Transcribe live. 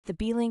The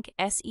Beelink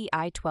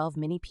SEI12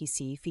 Mini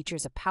PC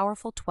features a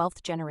powerful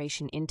 12th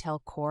generation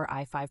Intel Core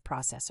i5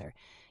 processor,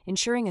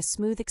 ensuring a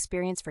smooth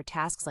experience for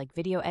tasks like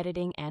video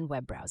editing and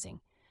web browsing.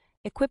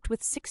 Equipped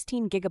with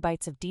 16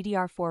 gigabytes of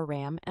DDR4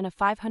 RAM and a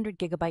 500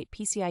 gigabyte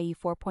PCIe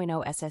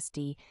 4.0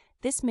 SSD,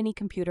 this mini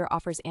computer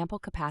offers ample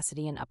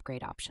capacity and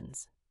upgrade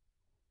options.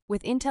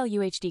 With Intel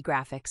UHD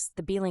Graphics,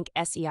 the Beelink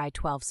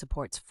SEI12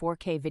 supports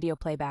 4K video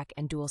playback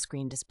and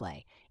dual-screen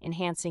display,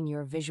 enhancing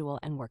your visual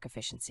and work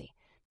efficiency.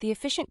 The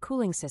efficient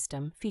cooling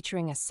system,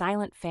 featuring a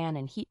silent fan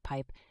and heat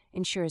pipe,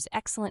 ensures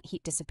excellent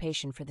heat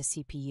dissipation for the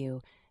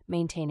CPU,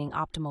 maintaining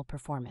optimal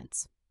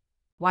performance.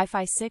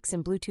 Wi-Fi 6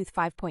 and Bluetooth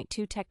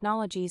 5.2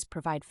 technologies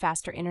provide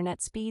faster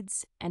internet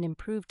speeds and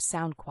improved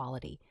sound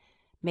quality,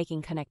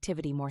 making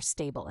connectivity more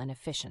stable and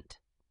efficient.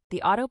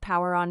 The Auto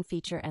Power On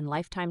feature and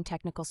lifetime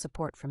technical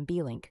support from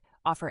Beelink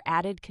offer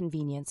added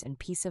convenience and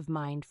peace of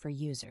mind for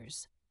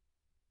users.